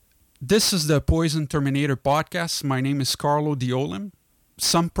This is the Poison Terminator podcast. My name is Carlo Diolim.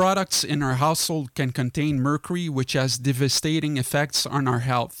 Some products in our household can contain mercury, which has devastating effects on our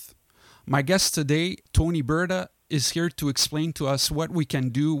health. My guest today, Tony Burda, is here to explain to us what we can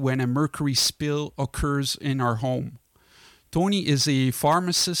do when a mercury spill occurs in our home. Tony is a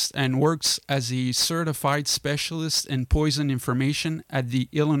pharmacist and works as a certified specialist in poison information at the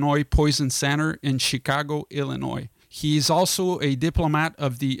Illinois Poison Center in Chicago, Illinois. He is also a diplomat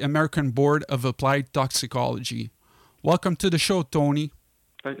of the American Board of Applied Toxicology. Welcome to the show, Tony.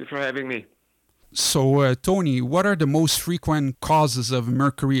 Thank you for having me. So, Tony, what are the most frequent causes of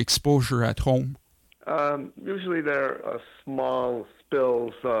mercury exposure at home? Usually they're small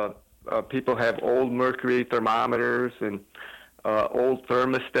spills. People have old mercury thermometers and old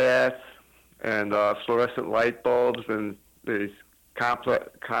thermostats and fluorescent light bulbs and these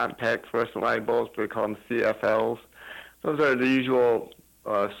compact fluorescent light bulbs, we call them CFLs. Those are the usual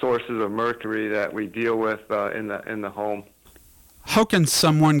sources of mercury that we deal with in the home. How can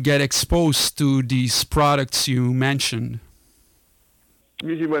someone get exposed to these products you mentioned?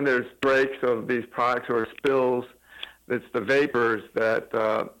 Usually when there's breaks of these products or spills, it's the vapors that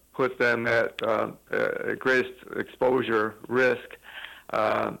put them at greatest exposure risk.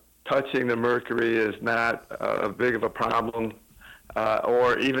 Touching the mercury is not a big of a problem,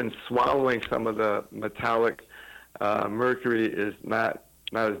 or even swallowing some of the metallic mercury is not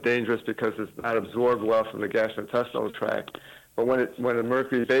as dangerous because it's not absorbed well from the gastrointestinal tract. But when the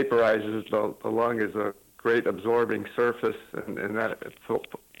mercury vaporizes, the lung is a great absorbing surface, and that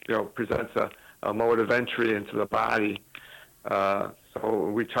presents a mode of entry into the body.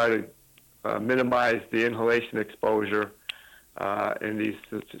 So we try to minimize the inhalation exposure in these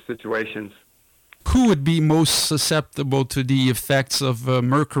situations. Who would be most susceptible to the effects of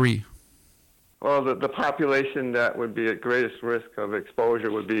mercury? Well, the population that would be at greatest risk of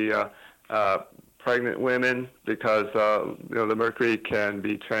exposure would be pregnant women, because the mercury can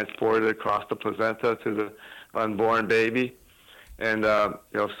be transported across the placenta to the unborn baby, and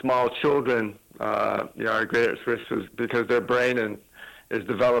small children are at greatest risk because their brain is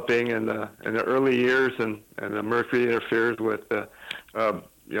developing in the early years, and the mercury interferes with the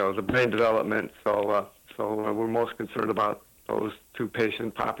brain development. So we're most concerned about those two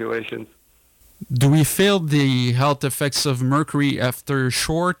patient populations. Do we feel the health effects of mercury after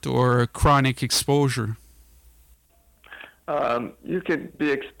short or chronic exposure? You can be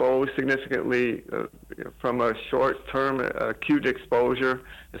exposed significantly from a short-term acute exposure,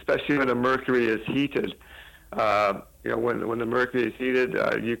 especially when the mercury is heated. When the mercury is heated,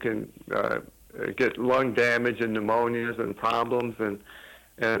 you can get lung damage and pneumonias and problems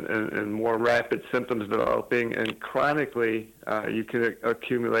and more rapid symptoms developing. And chronically, you can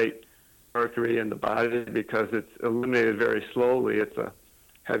accumulate mercury in the body because it's eliminated very slowly. It's a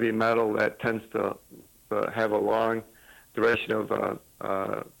heavy metal that tends to have a long duration of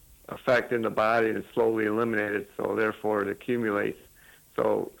effect in the body, and it's slowly eliminated, so therefore it accumulates.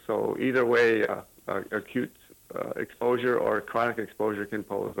 So either way, acute exposure or chronic exposure can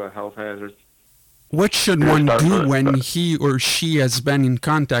pose a health hazard. What should one do when he or she has been in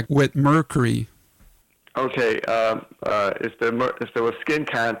contact with mercury? Okay, if there was skin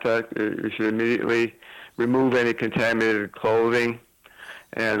contact, you should immediately remove any contaminated clothing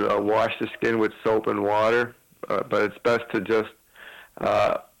and wash the skin with soap and water. But it's best to just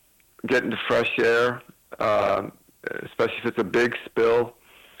get into fresh air, especially if it's a big spill.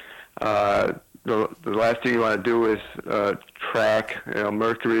 The last thing you want to do is track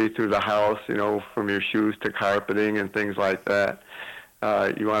mercury through the house, from your shoes to carpeting and things like that.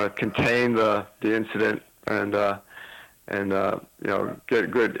 You want to contain the incident and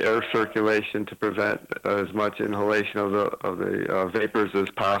get good air circulation to prevent as much inhalation of the vapors as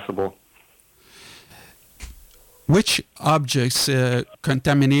possible. Which objects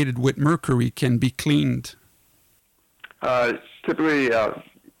contaminated with mercury can be cleaned? Typically,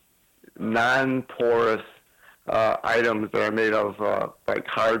 non-porous items that are made of like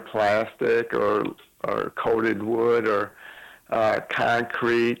hard plastic or coated wood or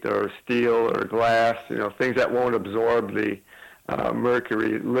concrete or steel or glass, things that won't absorb the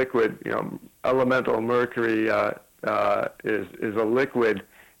mercury liquid. Elemental mercury is a liquid,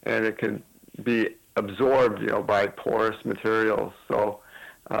 and it can be absorbed, by porous materials. So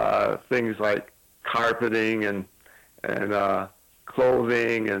things like carpeting and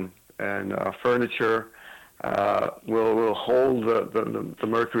clothing and furniture will hold the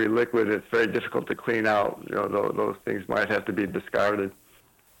mercury liquid. It's very difficult to clean out. Those things might have to be discarded.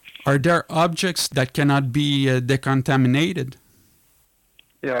 Are there objects that cannot be decontaminated?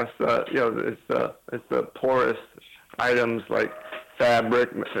 Yes, it's the porous items like fabric,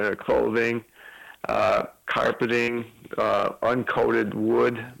 clothing, carpeting, uncoated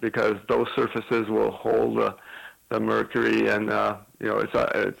wood, because those surfaces will hold the mercury, and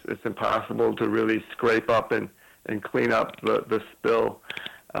it's impossible to really scrape up and clean up the spill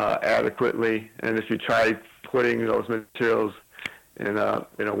adequately. And if you try putting those materials in a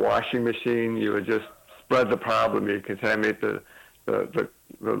washing machine, you would just spread the problem. You contaminate the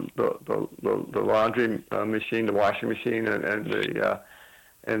laundry machine, the washing machine, and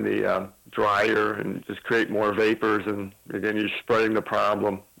the dryer, and just create more vapors. And again, you're spreading the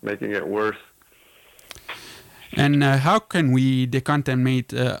problem, making it worse. And how can we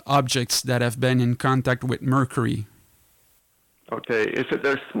decontaminate objects that have been in contact with mercury? Okay, if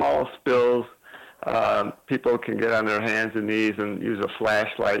there's small spills, people can get on their hands and knees and use a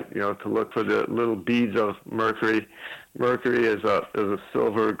flashlight, to look for the little beads of mercury. Mercury is a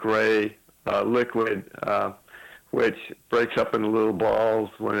silver gray liquid, which breaks up into little balls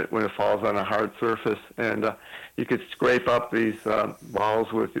when it falls on a hard surface. And you could scrape up these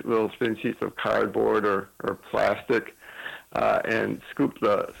balls with little thin sheets of cardboard or plastic, and scoop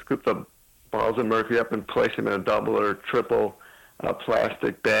the balls of mercury up and place them in a double or triple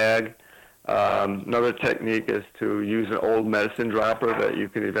plastic bag. Another technique is to use an old medicine dropper that you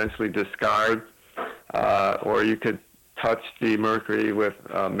can eventually discard, or you could touch the mercury with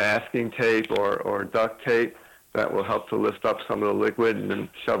masking tape or duct tape. That will help to lift up some of the liquid, and then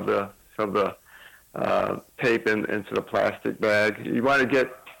shove the tape into the plastic bag. You want to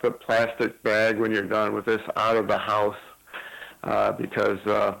get the plastic bag, when you're done with this, out of the house, because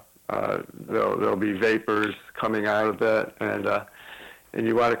there'll be vapors coming out of that, and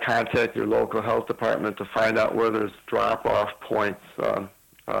you want to contact your local health department to find out where there's drop-off points for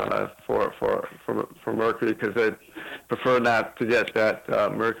mercury, because they prefer not to get that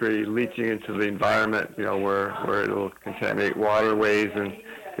mercury leaching into the environment, where it'll contaminate waterways and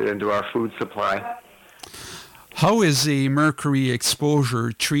get into our food supply. How is a mercury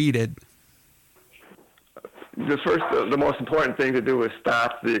exposure treated? The most important thing to do is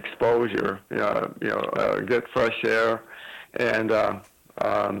stop the exposure. Get fresh air, and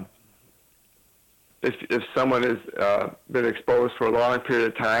if someone has been exposed for a long period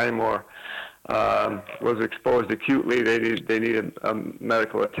of time, or was exposed acutely, they need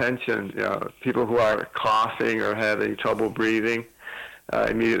medical attention. People who are coughing or having trouble breathing,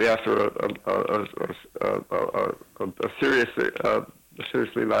 immediately after a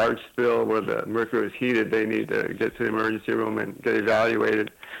seriously large spill where the mercury is heated, they need to get to the emergency room and get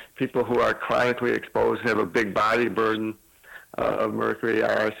evaluated. People who are chronically exposed, have a big body burden of mercury,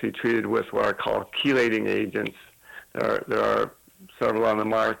 are actually treated with what are called chelating agents. There are several on the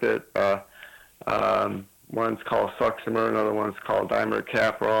market. One's called Suxamer, another one's called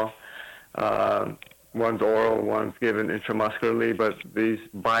dimercaprol. One's oral, one's given intramuscularly, but these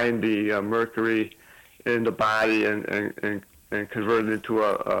bind the mercury in the body and convert it into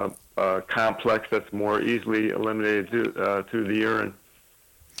a complex that's more easily eliminated through the urine.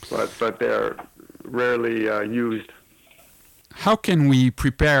 But they're rarely used. How can we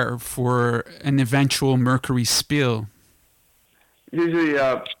prepare for an eventual mercury spill? Usually,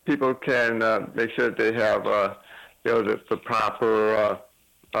 people can make sure that they have, the proper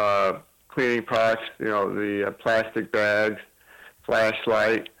cleaning products. The plastic bags,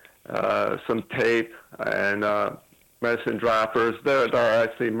 flashlight, some tape, and medicine droppers. There are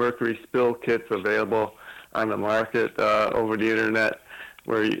actually mercury spill kits available on the market over the internet,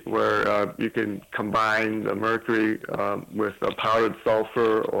 where you can combine the mercury with powdered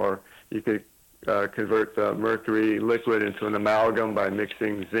sulfur, or you could convert the mercury liquid into an amalgam by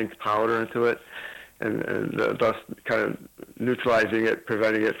mixing zinc powder into it, and thus kind of neutralizing it,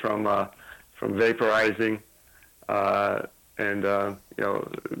 preventing it from vaporizing. But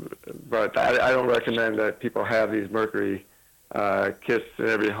I don't recommend that people have these mercury kits in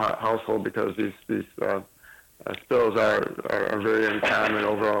every household, because these spills are very uncommon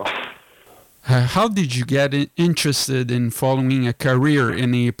overall. How did you get interested in following a career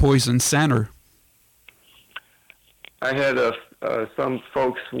in a poison center? I had some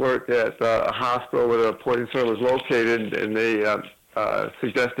folks work at a hospital where the poison center was located, and they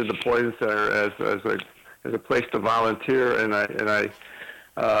suggested the poison center as a place to volunteer, and I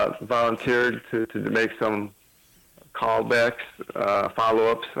volunteered to make some callbacks,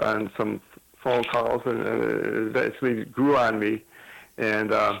 follow-ups on some phone calls, and it eventually grew on me,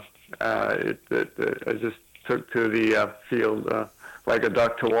 and I just took to the field like a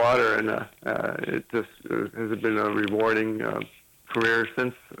duck to water, and it has been a rewarding career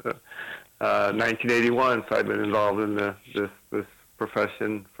since 1981. So I've been involved in this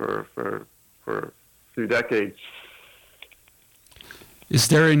profession for 2 decades. Is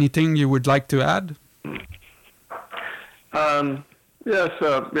there anything you would like to add? Yes,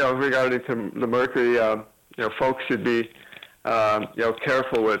 regarding to the mercury, folks should be,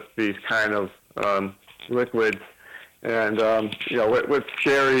 careful with these kind of liquids. And what's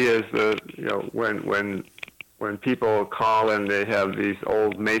scary is when people call and they have these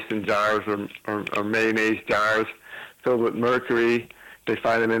old mason jars or mayonnaise jars filled with mercury. They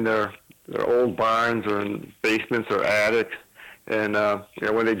find them in their old barns or in basements or attics. And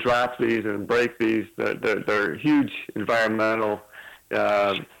when they drop these and break these, they're huge environmental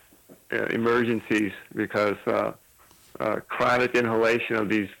emergencies because chronic inhalation of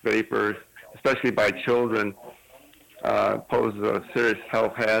these vapors, especially by children, poses a serious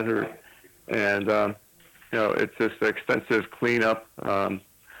health hazard. And it's just extensive cleanup.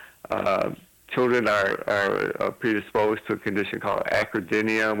 Children are predisposed to a condition called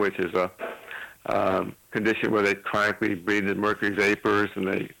acrodynia, which is a condition where they chronically breathe in mercury vapors, and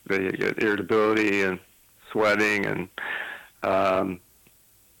they get irritability and sweating and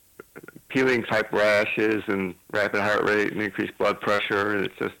peeling type rashes and rapid heart rate and increased blood pressure. And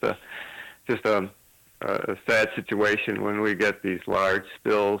it's just a sad situation when we get these large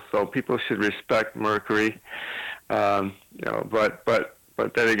spills. So people should respect mercury,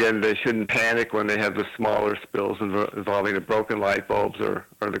 but then again, they shouldn't panic when they have the smaller spills involving the broken light bulbs or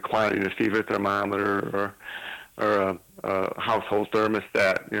the quantity of the fever thermometer or a household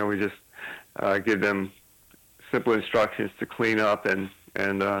thermostat. We just give them simple instructions to clean up and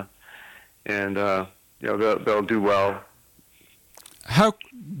they'll do well. How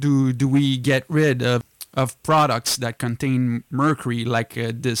do we get rid of products that contain mercury, like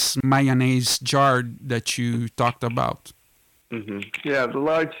this mayonnaise jar that you talked about? Mm-hmm. Yeah, the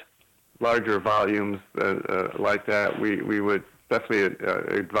larger volumes like that, we would definitely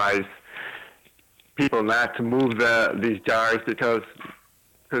advise people not to move these jars because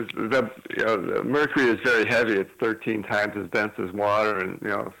the mercury is very heavy. It's 13 times as dense as water, and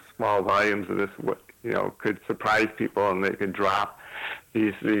small volumes of this could surprise people, and they could drop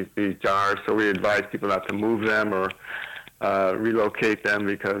these jars. So we advise people not to move them or relocate them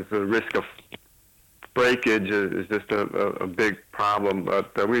because the risk of breakage is just a big problem.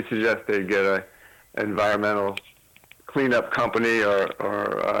 But we suggest they get an environmental cleanup company or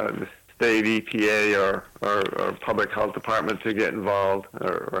the state EPA or public health department to get involved,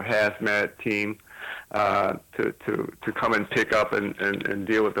 or hazmat team to come and pick up and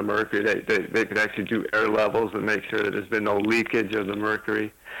deal with the mercury. They could actually do air levels and make sure that there's been no leakage of the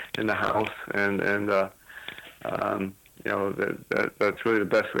mercury in the house, that's really the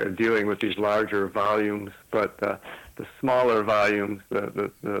best way of dealing with these larger volumes. But the smaller volumes,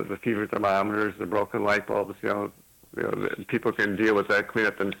 the fever thermometers, the broken light bulbs, people can deal with that, clean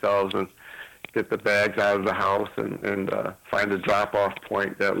up themselves, and get the bags out of the house and find a drop-off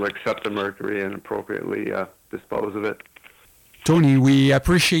point that will accept the mercury and appropriately dispose of it. Tony, we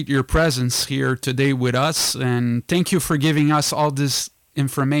appreciate your presence here today with us, and thank you for giving us all this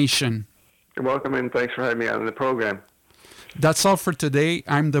information. You're welcome, and thanks for having me on the program. That's all for today.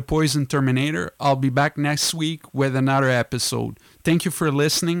 I'm the Poison Terminator. I'll be back next week with another episode. Thank you for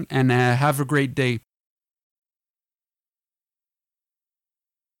listening, and have a great day.